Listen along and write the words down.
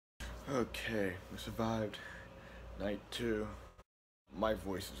Okay, we survived night 2. My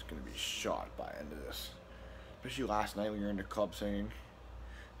voice is gonna be shot by the end of this. Especially last night when you were in the club singing.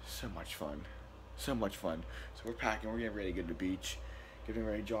 So much fun. So much fun. So we're packing, we're getting ready to go to the beach. Getting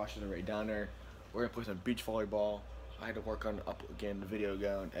ready, Josh is already down there. We're gonna play some beach volleyball. I had to work on getting the video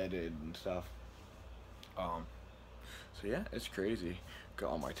going, edit and stuff. So yeah, it's crazy.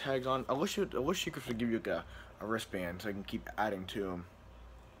 Got all my tags on. I wish you could give you a wristband so I can keep adding to them.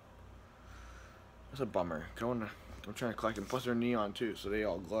 That's a bummer. I'm trying to collect them. Plus they're neon too, so they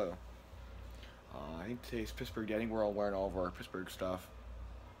all glow. I think today's Pittsburgh Day. I think we're all wearing all of our Pittsburgh stuff.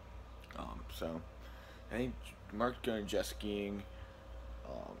 So I think Mark's going jet skiing.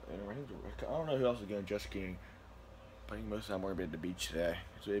 And I don't know who else is going jet skiing. But I think most of them we're gonna be at the beach today.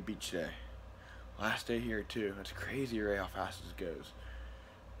 It's a beach day. Last day here too. It's crazy right how fast this goes.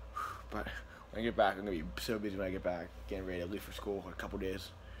 But when I get back, I'm gonna be so busy when I get back. Getting ready to leave for school in a couple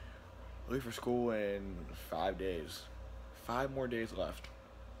days. Leave for school in 5 days. 5 more days left.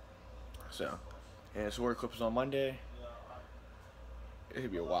 So, and solar eclipse is on Monday. It's gonna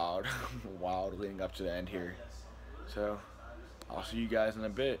be a wild, wild leading up to the end here. So, I'll see you guys in a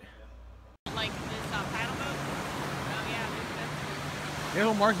bit. Like this paddle boat? Oh yeah. Here's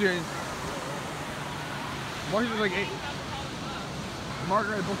what Mark's doing. Mark's is like 8. Mark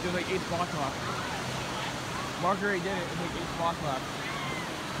already booked it, like 8 spots left. Mark already did it, it's like 8 spots left.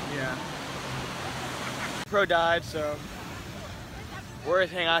 Yeah. Pro died, so we're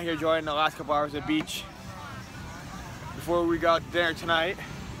just hanging out here enjoying the last couple hours at the beach before we go out to dinner tonight.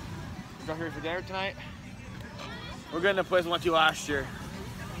 We're here for dinner tonight. We're going to the place we went to last year,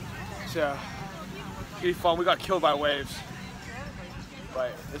 so it's gonna be fun. We got killed by waves,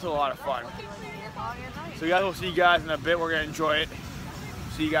 but it's a lot of fun. So guys, we'll see you guys in a bit. We're gonna enjoy it.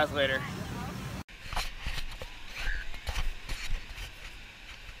 See you guys later.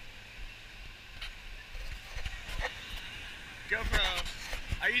 GoPro.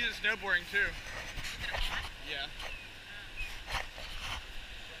 I use it snowboarding too. Yeah.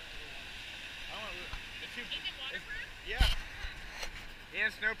 Is it waterproof? Yeah.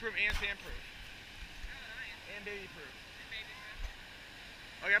 And snowproof and sandproof. Oh, nice. And baby proof. Baby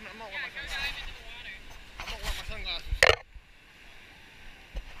proof. Okay, I'm not wearing my Go sunglasses. dive into the water. I'm not wearing my sunglasses.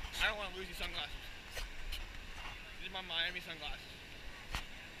 I don't want to lose these sunglasses. These are my Miami sunglasses.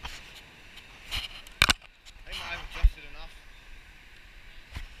 I think my eyes adjusted enough.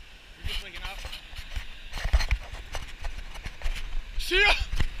 You're just waking up. See ya!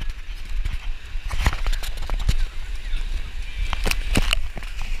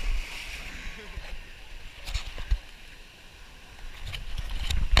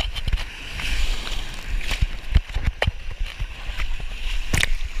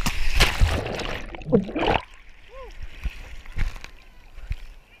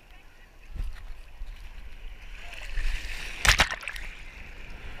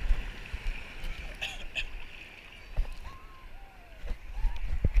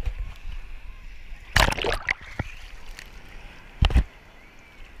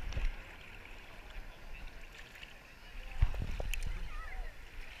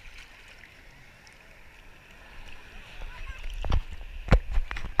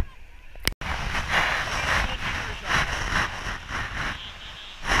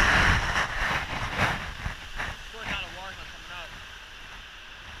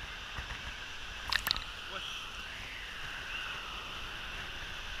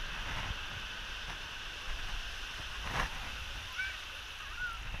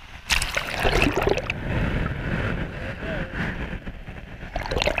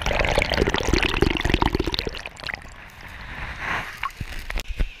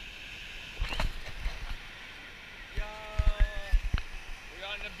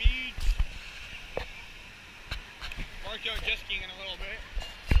 Going jet skiing in a little bit.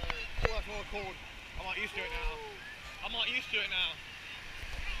 Oh, that's a little cold. I'm not used to it now. I'm not used to it now.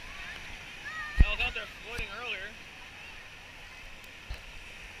 I was out there floating earlier.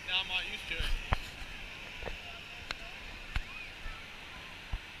 Now I'm not used to it.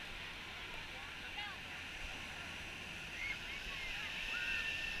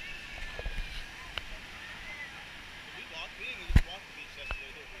 We didn't just walk the beach yesterday,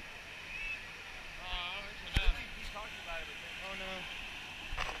 did we? Oh no.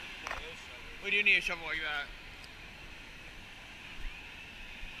 We do need a shovel like that.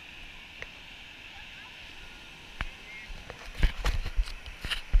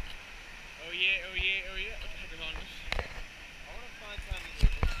 Oh yeah, oh yeah, oh yeah. What the heck is on this? I want to find time to go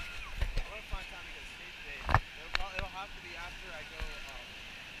skate today. It'll have to be after I go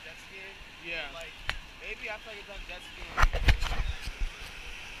jet skiing. Yeah. Like maybe after I get done jet skiing.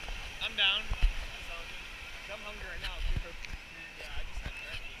 I'm down. I'm hungry right now too. Yeah, I just had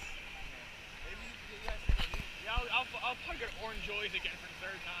breakfast. Maybe you guys can eat. Yeah, I'll probably get Orange Joy's again for the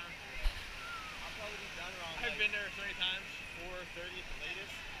third time. I'll probably be done around I've been there 3 times. 4:30 at the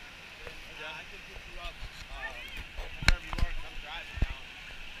latest. Yeah. I can pick you up wherever you are 'cause I'm driving now.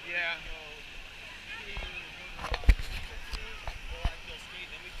 Yeah. So we can either go to Christine or I can go skate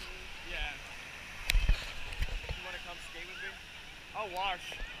then we can leave. Yeah. You want to come skate with me? I'll watch.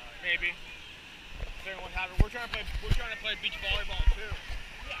 Maybe. Depending on what happens. We're trying to play beach volleyball too.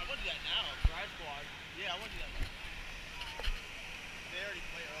 Yeah, I want to do that now. Drive squad. Yeah, I want to do that now. They already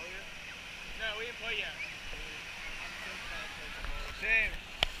played earlier. No, we didn't play yet. I'm so trying to play some more. Same.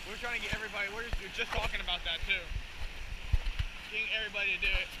 We're trying to get everybody. We're just talking about that too. Getting everybody to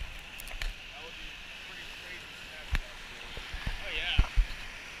do it. That would be pretty crazy Snapchat. Oh yeah.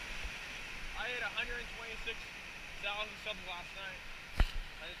 I hit 126,000 subs last night.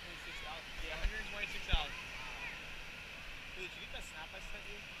 126,000. Yeah, 126,000. Dude, did you get that snap I sent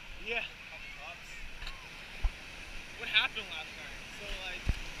you? Yeah. Couple bucks. What happened last night? So like,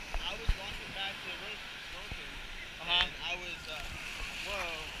 I was walking back to smoking, Uh-huh. and I was,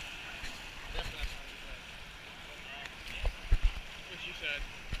 whoa. That's not how you said. What you said?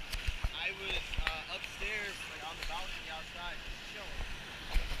 I was upstairs, like on the balcony outside, just chilling.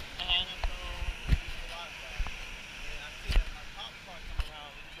 Uh-huh. On my phone, using a lot of stuff. And I seen a cop car come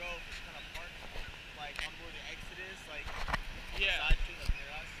around and drove, just kind of parked, like on where the exit is, like Yeah. side street, like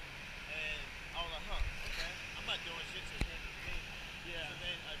near us. And I was like, huh, okay. I'm not doing shit, so can't do me. Yeah. So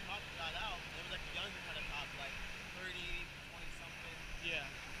then a cop got out, and it was like a younger kind of cop, like 30, 20 something. Yeah.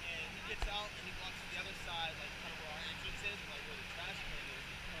 And he gets out and he walks to the other side, like kind of where our entrance is, like where the trash can is.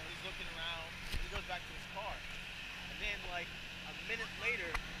 He's looking around, and he goes back to his car. And then like a minute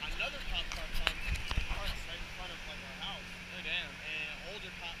later, another cop car comes and parks right in front of like our house. Oh damn. And an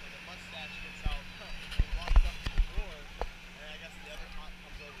older cop with a mustache gets out and walks up to the door. And I guess the other cop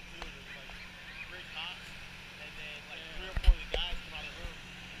comes over too. There's like 3 cops, and then like 3 or 4 of the guys come out of the room.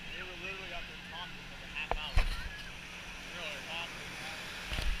 And they were literally out there talking for like a half hour. Really? Talking.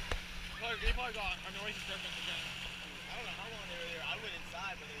 They probably got a noise disturbance again. I don't know how long they were there. I went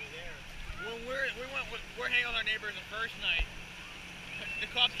inside, but they were there. When we're hanging with our neighbors the first night, the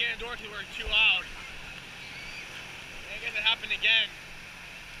cops came in the door because we were too loud. And I guess it happened again.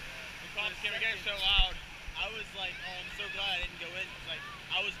 The cops came again so loud. I was like, oh, I'm so glad I didn't go in. Cause like,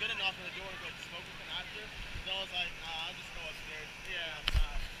 I was gonna knock on the door and go smoke with them after. So I was like, I'll just go upstairs. Yeah.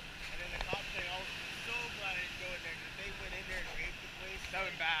 Outside. And then the cops came. I was so glad I didn't go in there because they went in there and raped the place. That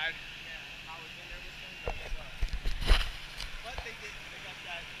was bad. Yeah. I was in there with them. But they did. They got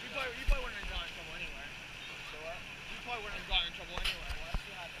that. You probably wouldn't have gotten in trouble anyway. So what? You probably wouldn't have gotten in trouble anyway. Well, that's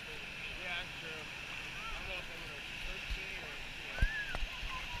what happened later. Yeah, that's true. I don't know if they would have searched me or.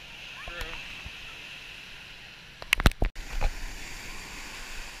 True.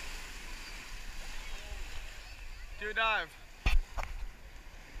 Do a dive.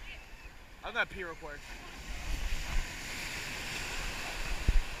 I'm gonna pee real quick.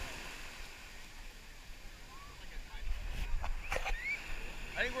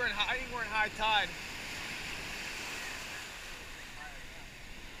 I think we're in high tide.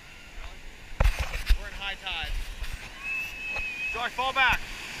 We're in high tide. Josh, fall back.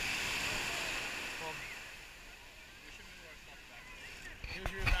 Well, you should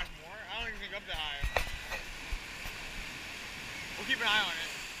move back more? I don't even think up that high. We'll keep an eye on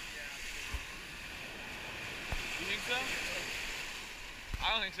it. You think so? I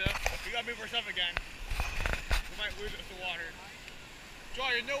don't think so. We gotta move our stuff again. We might lose it to water.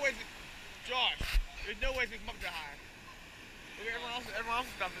 Josh, there's no way. Josh, there's no way we can come up that high. Look at everyone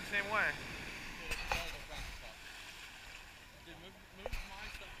else's stuff is the same way. Dude, move my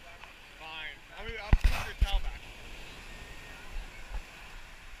stuff back. Fine. I'll put your towel back.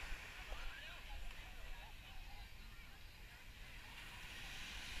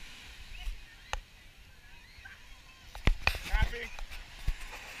 Happy?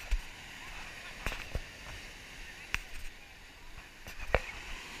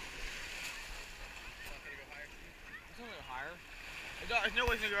 It's a little higher. There's no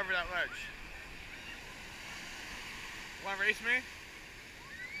way to go over that ledge. Want to race me?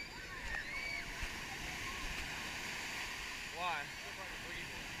 Why?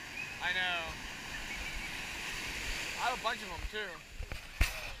 I know. I have a bunch of them too.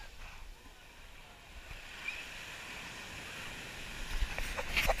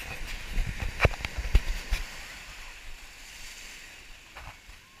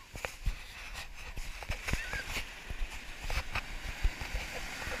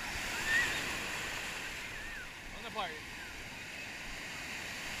 On the party.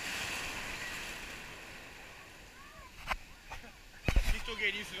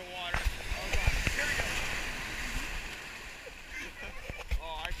 getting used to the water. Oh god. Here we go.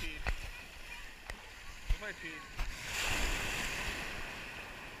 Oh, I peed. If I peed.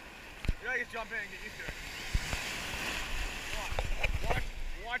 You gotta just jump in and get used to it.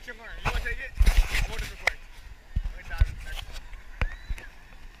 Watch and learn. You wanna take it? Hold it real quick. Let me dive in the next one.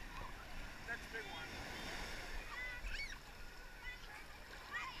 Next big one.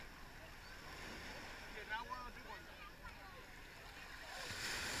 Okay, now we're on the big one.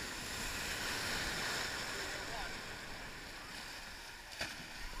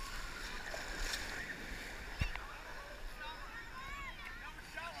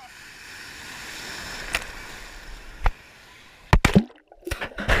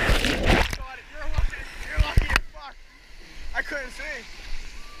 I couldn't see.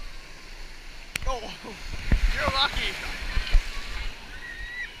 Oh, you're lucky.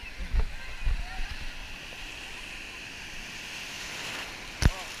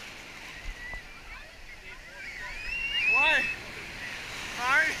 Oh. What?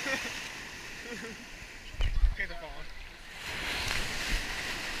 Alright. Okay, the phone.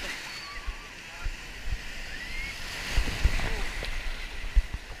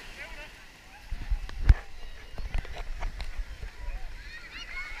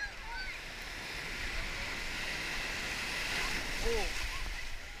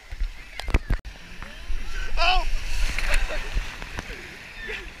 Oh!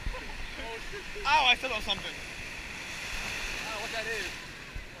 Oh, I stepped on something. I don't know what that is.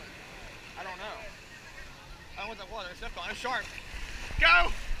 I don't know. I don't know what that was. I stepped on it. It's sharp.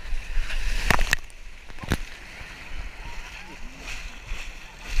 Go!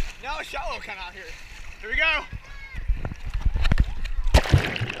 Now it's shallow kind of out here. Here we go.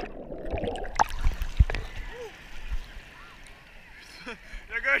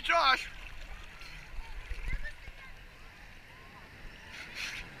 There goes Josh.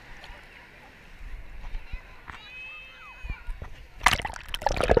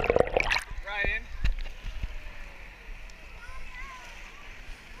 Right in.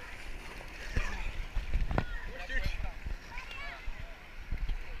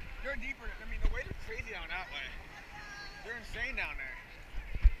 They're deeper. I mean, the waves are crazy down that way. They're insane down there.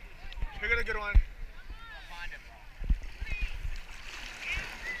 Pick a good one. I'll find it, bro.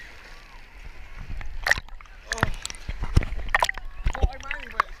 It's not like mine,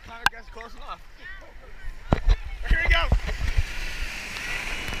 but it's kind of gets close enough. Here we go.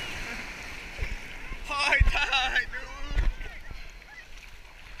 High tide, dude.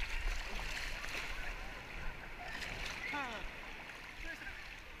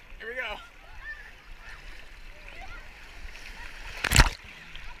 Here we go.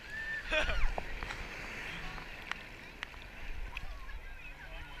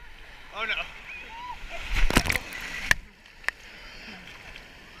 Oh no.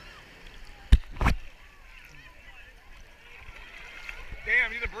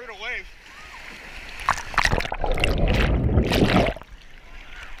 Damn, these are brutal waves.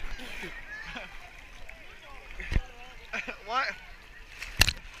 What?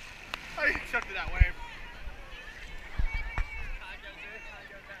 How do you accept that wave?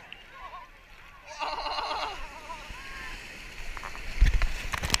 Oh!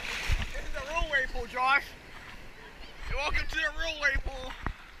 This is a real wave pool, Josh. Welcome to the real wave pool.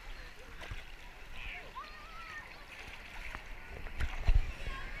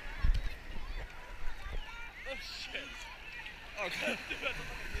 Oh shit. Okay.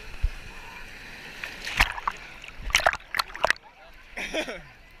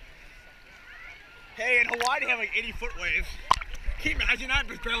 Hey, in Hawaii they have like 80-foot waves. Can you imagine that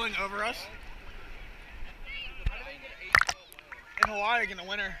just barreling over us? In Hawaii in the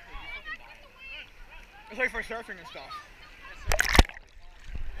winter. It's like for surfing and stuff.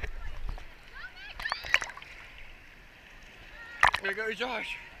 There goes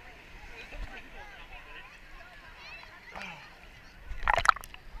Josh.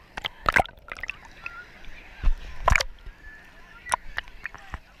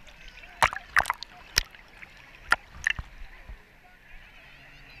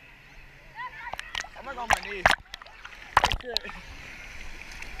 I'm like on my knees. Okay.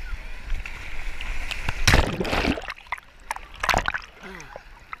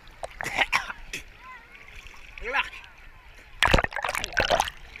 Look.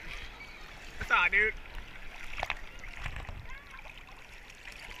 What's up, dude?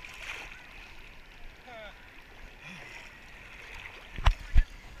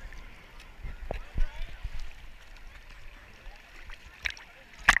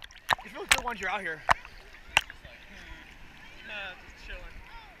 You feel good once you're out here. Just chilling.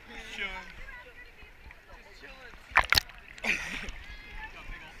 Just chilling. Just chilling.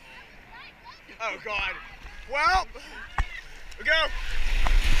 Oh God. Well, we go.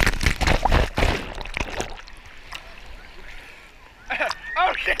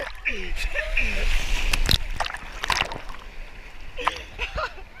 Oh shit.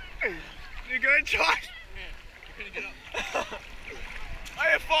 You good, Josh? I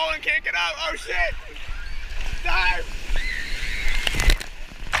have fallen, can't get up. Oh shit. Dive.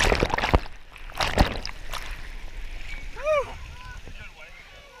 Woo.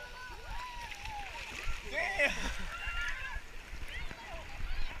 Damn.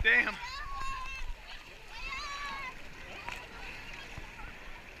 Damn.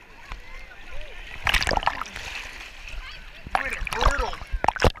 Wait, brutal.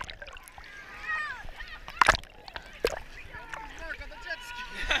 Mark on the jet ski.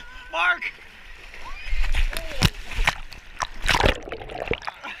 Mark.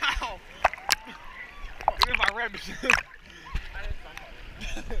 Ow. Look at my ribs.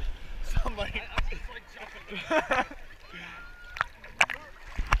 Somebody. I was just like jumping.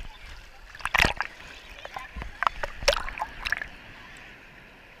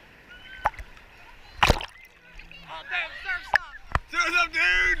 Oh, damn, surf's up. What's up,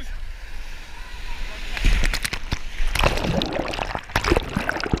 dudes?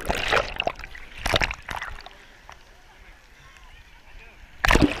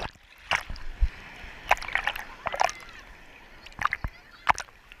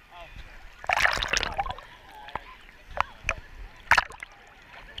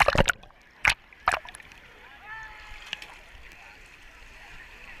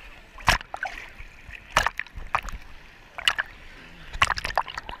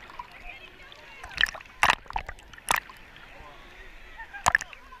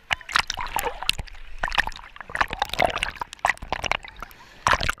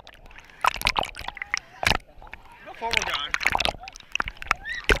 Before we're gone.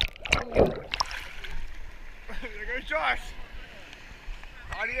 There goes Josh.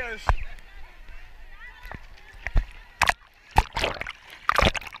 Adios.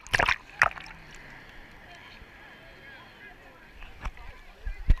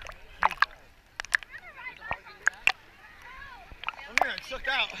 I'm getting sucked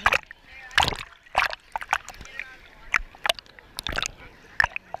out.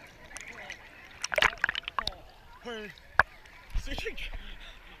 So she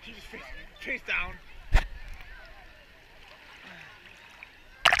just face down.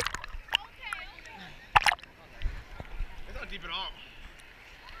 It's not deep at all.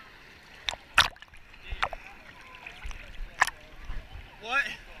 What?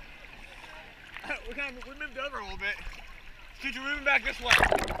 We moved over a little bit. Dude, you're moving back this way.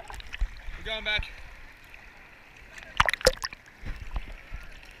 We're going back.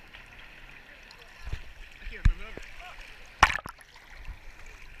 I can't move over.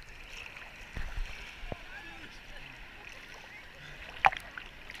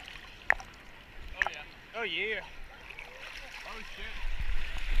 Oh yeah. Oh shit.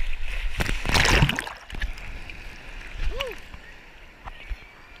 Woo.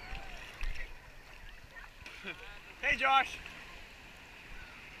 Hey Josh.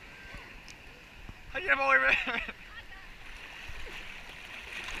 How you get all over there?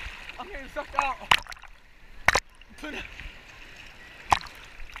 I'm getting sucked out.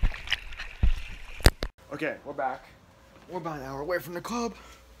 Okay, we're back. We're about an hour away from the club.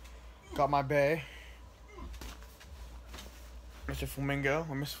 Got my bay. Mr. Flamingo,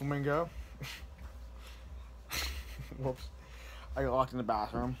 or Miss Flamingo. Whoops. I got locked in the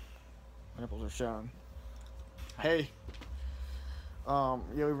bathroom. My nipples are showing. Hey. Yeah,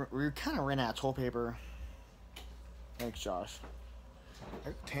 we kind of ran out of toilet paper. Thanks, Josh.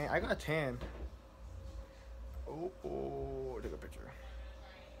 I got a tan. Oh, take a picture.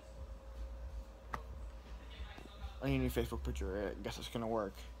 I need a new Facebook picture. I guess it's gonna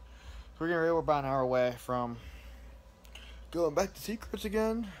work. So we're about an hour away from going back to Secrets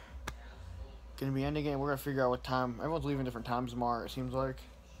again. Gonna be ending it. We're gonna figure out what time. Everyone's leaving different times tomorrow, it seems like.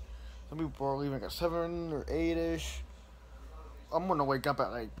 Some people are leaving at 7 or 8-ish. I'm gonna wake up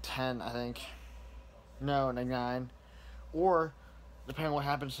at like 10, I think. No, like 9. Or, depending on what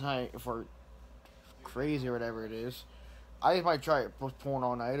happens tonight, if we're crazy or whatever it is, I might try it postpone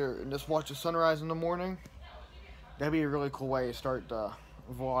all night or just watch the sunrise in the morning. That'd be a really cool way to start the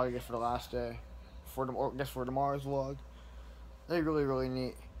vlog, I guess, for the last day. I guess for tomorrow's vlog. That'd be really, really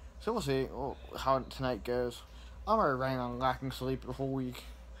neat. So we'll see how tonight goes. I'm already running on lacking sleep the whole week.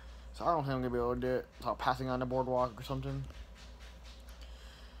 So I don't think I'm going to be able to do it without passing on the boardwalk or something.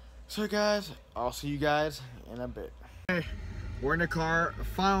 So guys, I'll see you guys in a bit. Hey, we're in the car,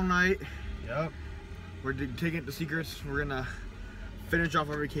 final night. Yep. We're taking it to Secrets. We're going to Finish off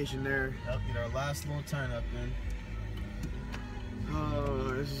our vacation there. Yep, get our last little turn up, man.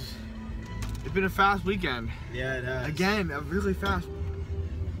 Oh, it's been a fast weekend. Yeah, it has. Again, a really fast.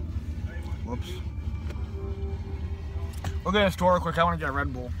 Whoops. We're gonna store real quick. I want to get a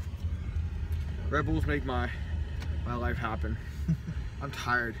Red Bull. Red Bulls make my life happen. I'm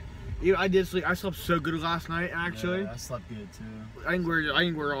tired. I did sleep. I slept so good last night. Actually, Yeah, I slept good too. I think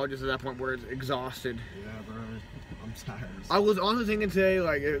we're all just at that point where it's exhausted. Yeah, bro. I'm tired. I was honestly thinking today,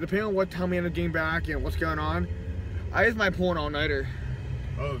 like, depending on what time we end up getting back and what's going on, I just might pull an all-nighter.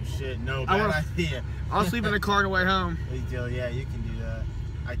 Oh shit, no, bad idea. I'll sleep in the car on the way home. Big deal, yeah, you can do that.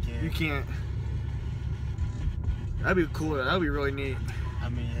 I can't. You can't. That'd be cool. That'd be really neat. I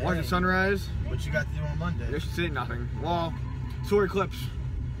mean, Watch hey, the sunrise. what you got to do on Monday? Just say nothing. Well, solar eclipse.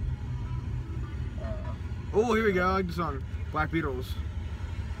 Oh, here we go. I like the song. Black Beatles.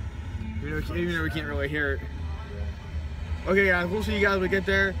 Even though we can't really hear it. Okay, guys, we'll see you guys when we get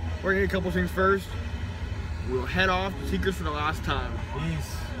there. We're gonna get a couple things first. We'll head off to Secrets for the last time.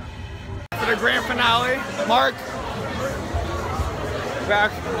 Peace. For the grand finale, Mark.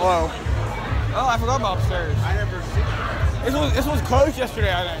 Back. Hello. Oh, I forgot about upstairs. I never seen that. This was closed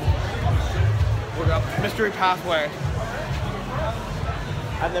yesterday, I think. Look up. Mystery Pathway.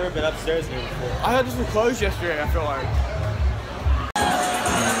 I've never been upstairs here before. I thought this was closed yesterday, I feel like.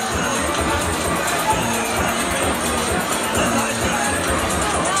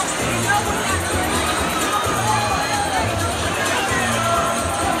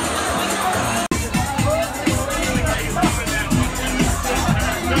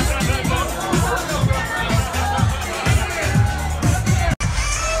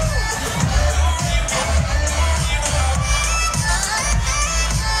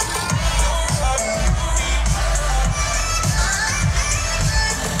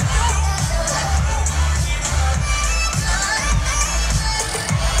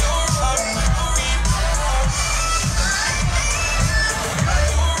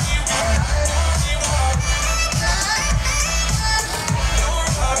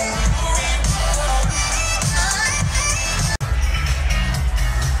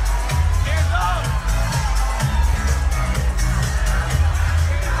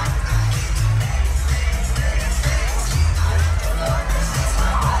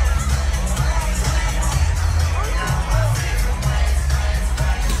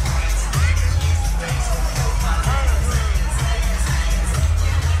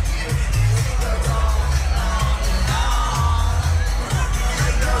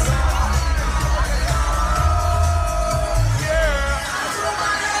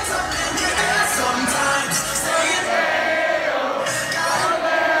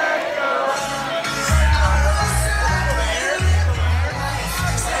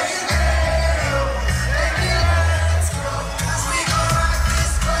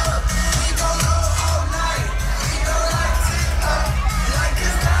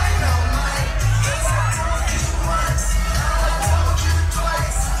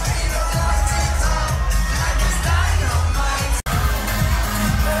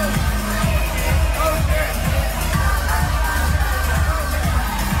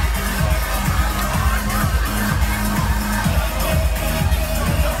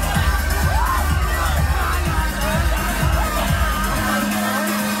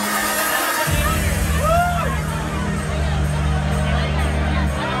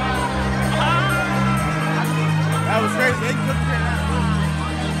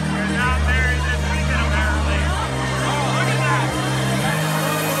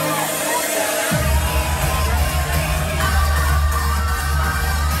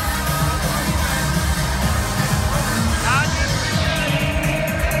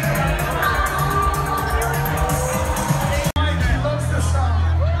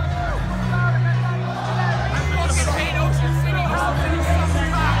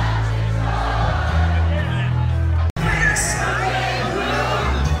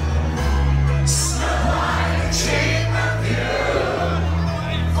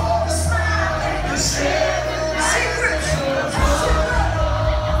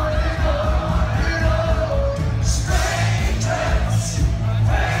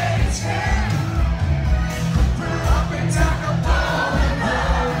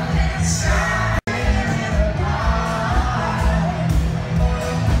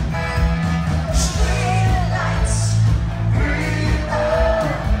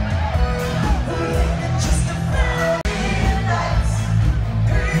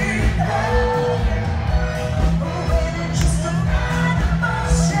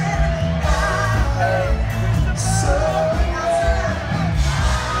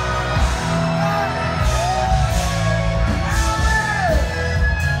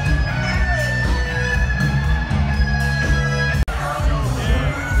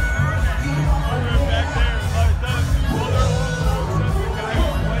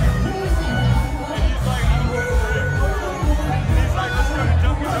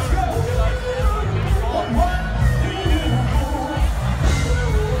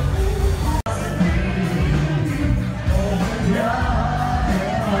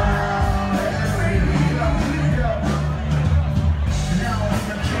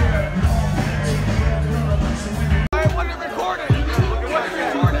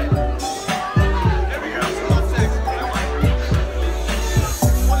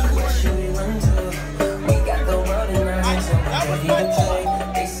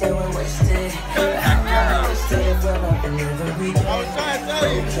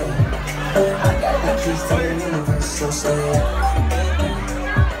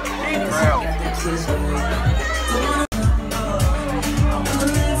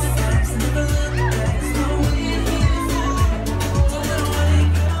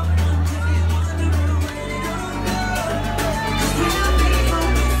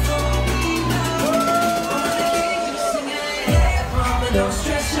 Don't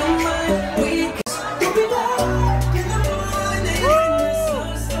stress your mind. We'll be back in the morning.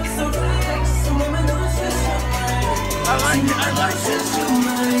 So relax. So mama, don't stress your mind. I like stress your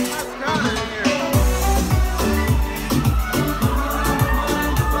mind.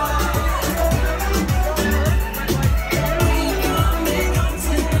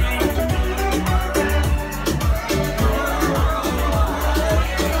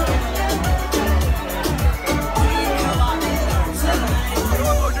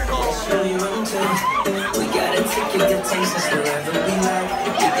 Takes us wherever we like. We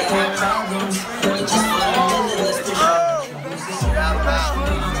can have problems. We just want a minute. Let's push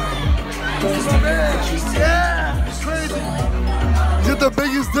Yeah, it's crazy. You get the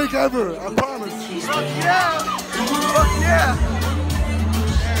biggest dick ever, I promise. Fuck yeah! Fuck yeah!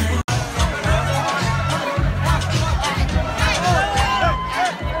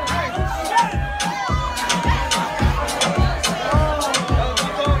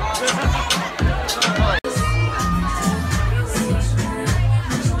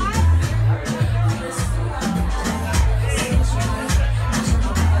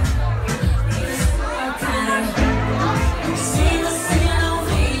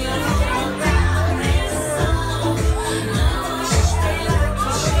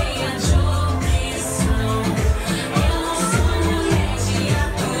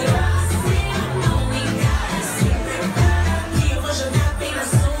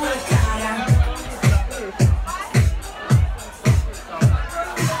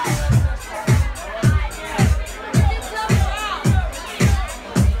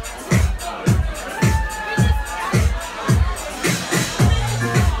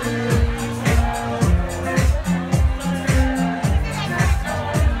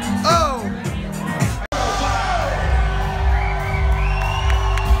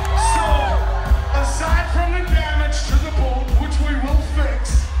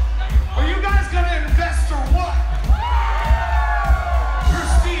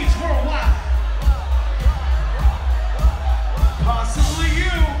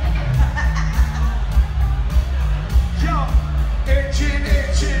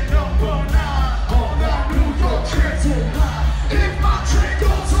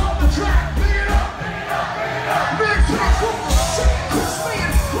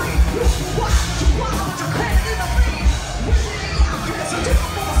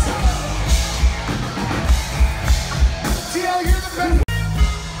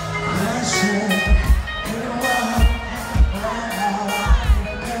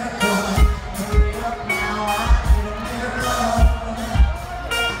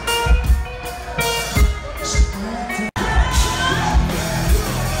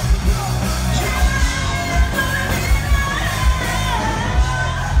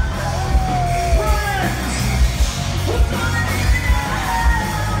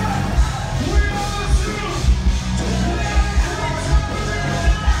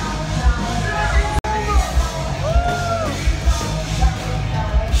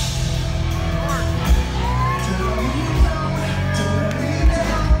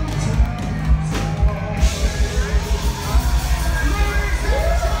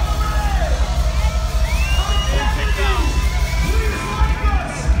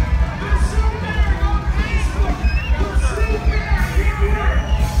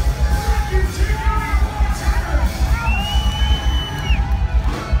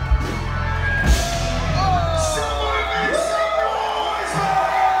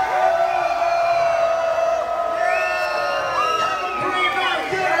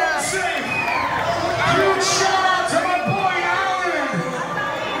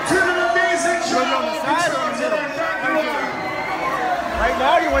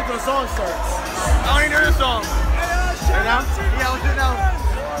 Now you wait till the song starts. I don't even know the song. Right now? Yeah, let's do it now.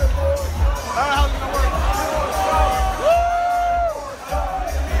 I don't know how it's gonna work.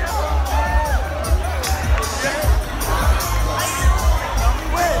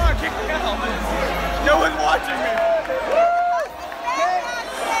 Come on, kick me out. No one's watching me.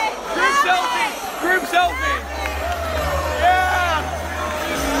 Group selfie. Group selfie. Yeah.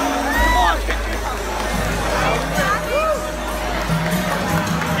 Come on, kick me out.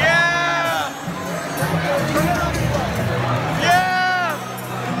 Yeah.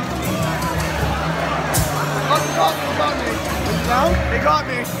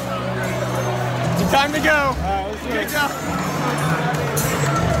 to go. Kicked out.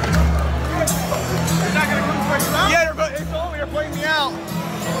 You're not gonna come straight out? Yeah, they told me they're putting me out.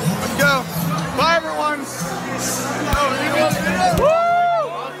 Let's go. Bye, everyone.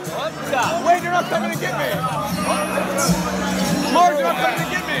 Wait, they're not coming to get me. Marge, they're not coming to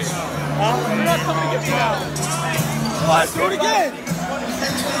get me. They're not coming to get me now. Let's do it again.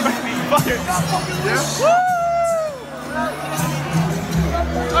 Fuck it. Woo!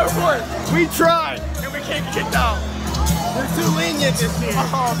 Of course, we tried and we can't get kicked out. They're too lenient this year.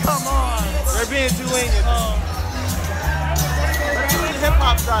 Oh, come on. They're being too lenient. Let's do the hip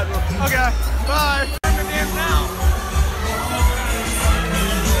hop side real quick. Okay, bye. Dance now.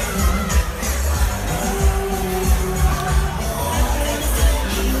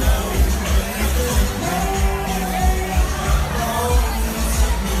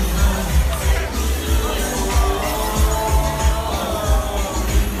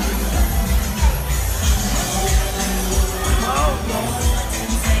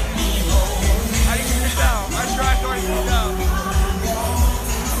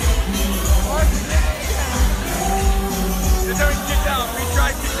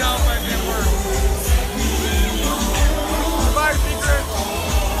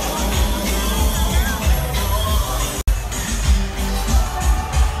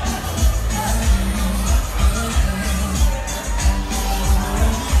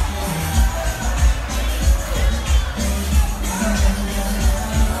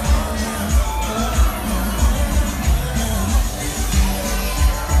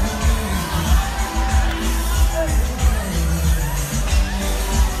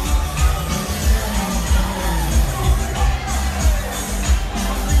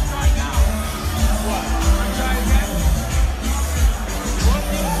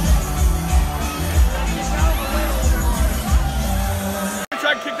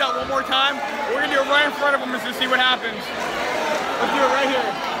 Right in front of him to see what happens. Let's do it right here.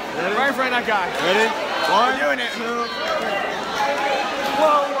 Ready? Right in front of that guy. Ready? One. We're doing it.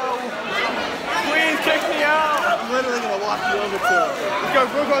 Whoa, whoa. Please kick me out. I'm literally gonna walk you over to him. Let's go,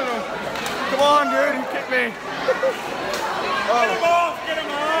 go. Come on, dude. Kick me. Oh. Get him off. Get him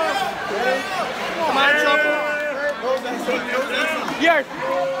off. Ready? Come on, yeah.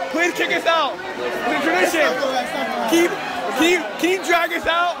 Please kick us out. It's a tradition. Keep drag us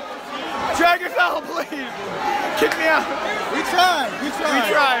out. Drag us out, please. Kick me out. We tried. Let's go.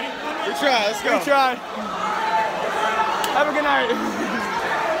 We tried. Have a good night.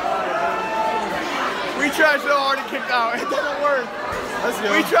 We tried so hard to kick out. It doesn't work. Let's go.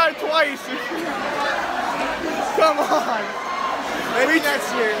 We tried twice. Come on. Maybe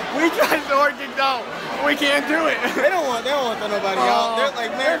next year. We tried so hard to kick out. We can't do it. They don't want nobody out. They're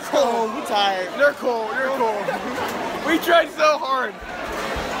like, man, cool. We tired. They're cool. We tried so hard.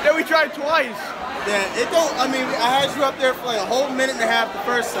 Yeah, we tried twice. Yeah, it don't, I mean, I had you up there for like a whole minute and a half the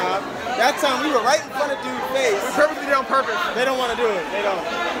first time. That time we were right in front of dude's face. We purposely did it on purpose. They don't want to do it. They don't.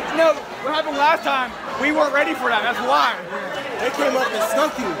 No, what happened last time, we weren't ready for that. That's why. They came up and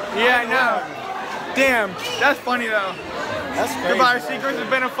snuck you. Yeah, I know. Damn, that's funny though. That's crazy. Goodbye, Secrets. It's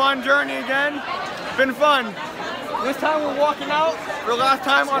been a fun journey again. It's been fun. This time we're walking out for the last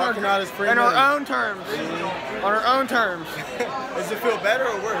time on our own terms. On our own terms. Does it feel better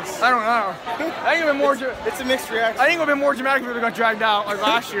or worse? I don't know. I think it would be more. It's a mixed reaction. I think it would have been more dramatic if we got dragged out like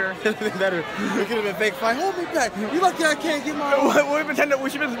last year. It would have been better. It could have been fake fight. Hold me back. You lucky I can't get my. We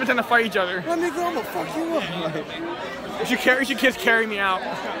should pretend to fight each other. Let me go. I'm gonna fuck you up. You should kids carry me out.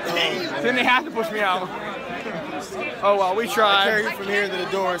 Then they have to push me out. Oh well, we tried. Carry you from here to the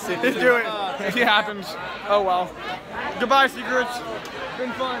door. Let's do it. See what happens. Oh well. Goodbye, Secrets.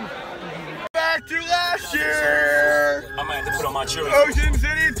 Been fun. Back to last year. I might have to put on my jersey. Ocean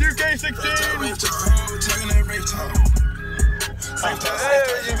City 2K16.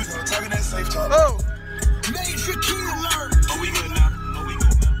 Oh. Major key alert. Oh, we good now.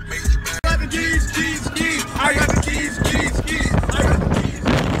 I got the keys. I got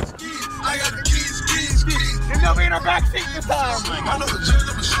the keys. There's nobody in our back seat this time.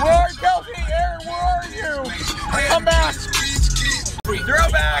 Where are you, Kelsey? Aaron, where are you? Come back. Throw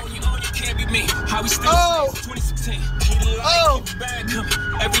back. Oh. Oh.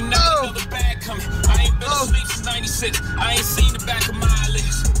 Every night another bag coming. I ain't been asleep since 96. I ain't seen the back of my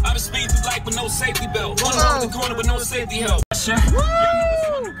eyelids. I've been speeding through life with no safety belt. One around the corner with no safety help. Y'all know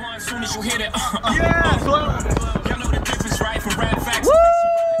it's #1 as soon as you hear that. Yeah. Y'all know the difference, right? From rap facts. Woo!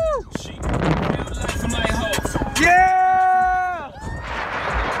 From like hoes. Yeah.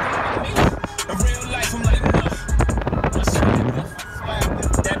 In real life, I'm like, no.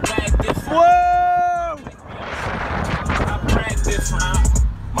 That black different. Whoa. I brag different.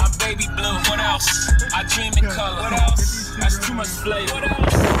 My baby blue. What else? I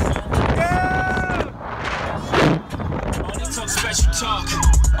talk.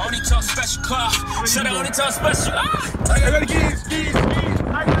 Only talk special club. Said I only talk special. I got the keys, keys, keys.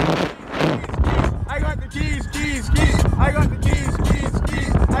 I got the keys, keys, keys. I got the keys, keys, keys.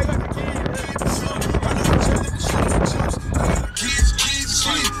 I got the keys. Keys, keys,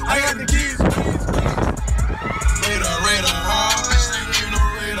 keys. I got the keys, keys, keys. Radar, radar, you know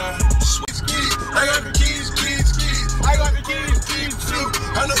radar. Sweet keys. I got the keys, keys, keys. I got the keys, keys, keys.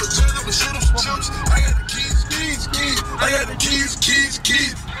 I know the judge, I'm a shoot up some jumps. I got the keys, keys, keys. I got the keys, keys,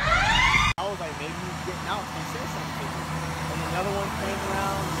 keys. I was like, maybe he's getting out and say something. And another one came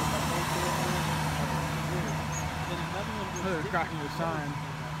around and was like, don't say anything. Then another one just They're cracking the sign.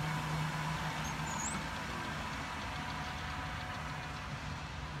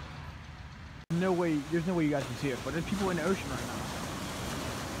 No way, there's no way you guys can see it, but there's people in the ocean right now.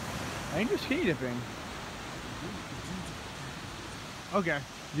 I think they're skinny dipping. Okay,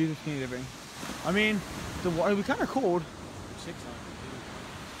 dudes are skinny dipping. I mean, the water was kind of cold.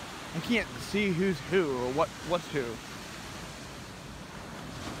 I can't see who's who or what's who.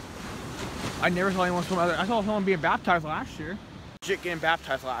 I never saw anyone swim out there. I saw someone being baptized last year. Legit getting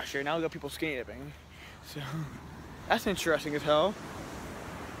baptized last year. Now we got people skinny dipping. So that's interesting as hell.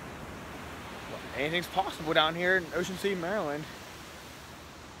 Anything's possible down here in Ocean City, Maryland.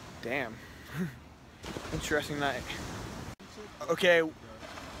 Damn. Interesting night. Okay.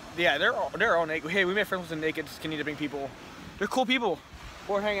 Yeah, they're all naked. Hey, we made friends with some naked skinny dipping people. They're cool people.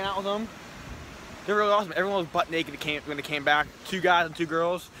 We're hanging out with them. They're really awesome. Everyone was butt naked when they came back. 2 guys and 2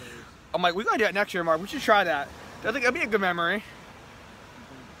 girls. I'm like, we gotta do that next year, Mark. We should try that. I think that'd be a good memory.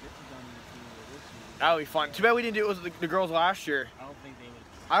 That would be fun. Too bad we didn't do it with the girls last year. I don't think they would.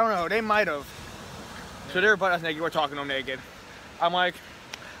 I don't know. They might have. So they were butt ass naked. We're talking to them naked. I'm like,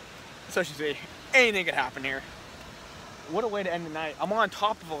 so you see, anything could happen here. What a way to end the night. I'm on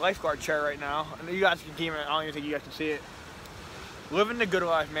top of a lifeguard chair right now. And you guys can keep it. I don't even think you guys can see it. Living the good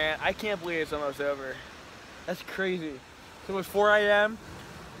life, man. I can't believe it's almost over. That's crazy. So it's 4 a.m.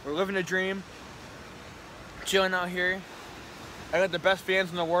 We're living a dream. Chilling out here. I got the best fans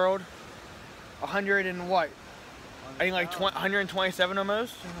in the world. 100 and what? I think like 127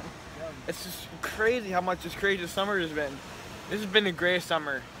 almost. It's just crazy how much this crazy summer has been. This has been the greatest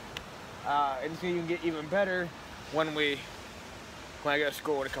summer. And it's gonna get even better when I go to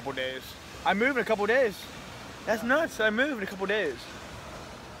school in a couple days. I move in a couple days. That's nuts. I move in a couple days.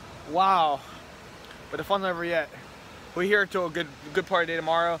 Wow. But the fun's never yet. We're here till a good part of the day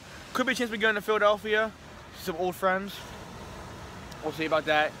tomorrow. Could be a chance we go to Philadelphia. See some old friends. We'll see about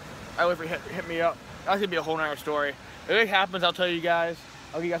that. I would hit me up. That's gonna be a whole nother story. If it happens, I'll tell you guys.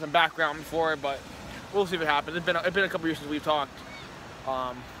 I'll give you guys some background before it, but we'll see if it happens. It's been a couple years since we've talked.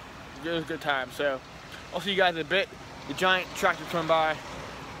 It was a good time. So I'll see you guys in a bit. The giant tractor coming by.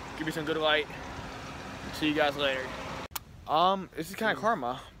 Give me some good light. See you guys later. This is kind of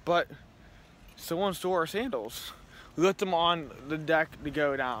karma, but someone stole our sandals. We left them on the deck to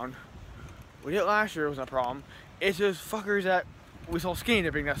go down. We did it last year, it wasn't a problem. It's those fuckers that we saw skinny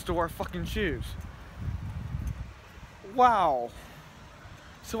dipping that stole our fucking shoes. Wow.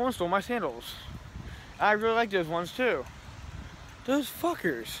 Someone stole my sandals. I really like those ones too. Those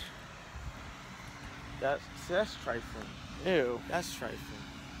fuckers. That's trifling. Ew. That's trifling.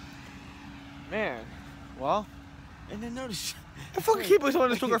 Man. Well. And then notice. The fucking people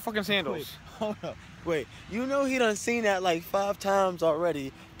someone stole our fucking sandals. Wait, hold up. Wait, you know he done seen that like 5 times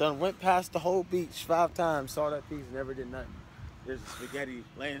already. Done went past the whole beach 5 times, saw that piece, never did nothing. There's spaghetti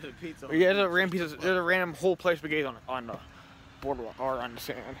laying in the pizza. Yeah, there's a random whole plate of spaghetti on the boardwalk or on the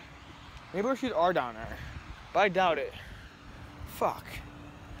sand. Maybe our shoes are down there, but I doubt it. Fuck.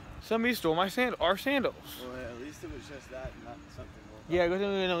 Somebody stole our sandals. Well, at least it was just that, not something more. Yeah, because they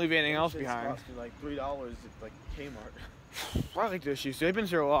didn't leave anything else behind. Cost me like $3 at like Kmart. I like those shoes. They've been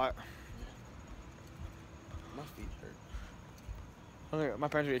through a lot. My feet hurt. I think my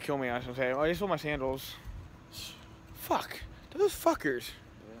parents are gonna kill me. I was gonna say, oh, they stole my sandals. Fuck. Those fuckers.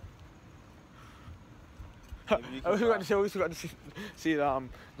 Yeah. I was about to see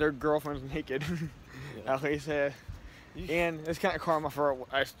their girlfriends naked. Yeah. Like I said. And it's kind of karma for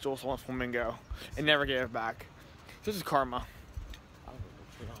I stole someone's flamingo and never gave it back. This is karma.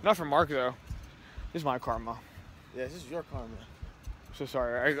 Not from Mark though. This is my karma. Yeah, this is your karma. So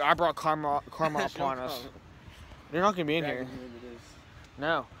sorry. I brought karma upon us. They're not gonna be in here.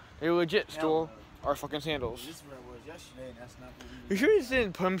 No, they legit stole our fucking sandals. This is where it was yesterday, and that's not what You sure you just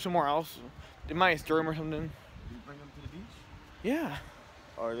didn't put them somewhere else? They might throw them or something. Did you bring them to the beach? Yeah.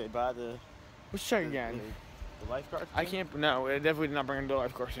 Or are they by the Let's check again. The lifeguard? I can't. No, it definitely did not bring them to the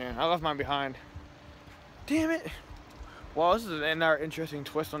lifeguard stand. I left mine behind. Damn it. Well, this is another interesting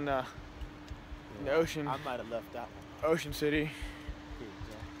twist on the ocean. I might have left that one. Ocean City.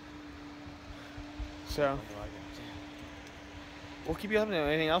 So we'll keep you up to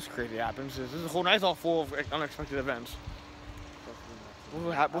anything else crazy happens. This is a whole night's all full of unexpected events.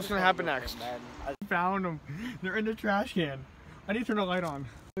 What's gonna happen next? I found them. They're in the trash can. I need to turn the light on.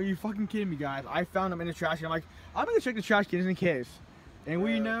 Are you fucking kidding me, guys? I found them in the trash can. I'm like, I'm gonna check the trash can just in case. And what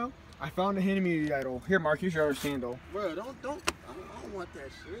do you know? I found a Hand-Me idol. Here, Mark, here's your other sandal. Bro, I don't want that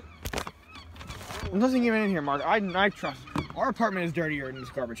shit. There's nothing even in here, Mark. I trust. Our apartment is dirtier than this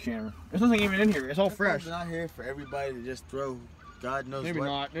garbage can. There's nothing even in here. It's all fresh. Not here for everybody to just throw God knows Maybe what.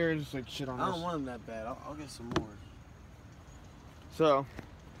 not. There's like shit on this. I don't want them that bad. I'll get some more. So,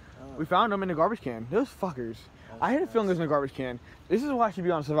 we found them in the garbage can. Those fuckers. I had a feeling this in a garbage can. This is why I should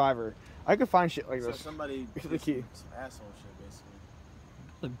be on Survivor. I could find shit like So this. somebody It's the key. some asshole shit, basically.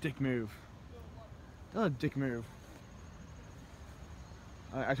 That's a dick move. That's a dick move.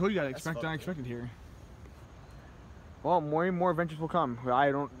 I told you guys, expect the unexpected here. Well, more and more adventures will come.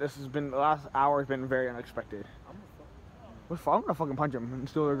 This has been, the last hour has been very unexpected. I'm gonna fucking punch him and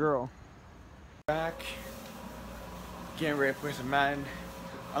steal their girl. Back. Getting ready to play some Madden.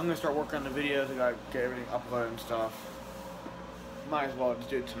 I'm gonna start working on the videos. I gotta get everything uploaded and stuff. Might as well just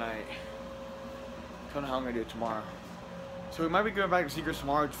do it tonight. Don't know how I'm gonna do it tomorrow. So we might be going back to Secrets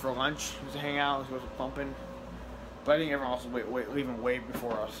tomorrow just for lunch, just to hang out, just go pumping. But I think everyone else is leaving way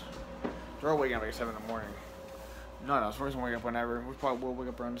before us. They're all waking up like 7 in the morning. None of us. We're just gonna wake up whenever. We probably will wake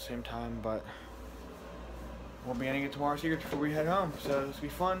up around the same time, but we'll be ending it tomorrow Secrets before we head home. So this will be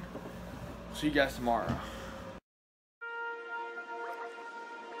fun. See you guys tomorrow.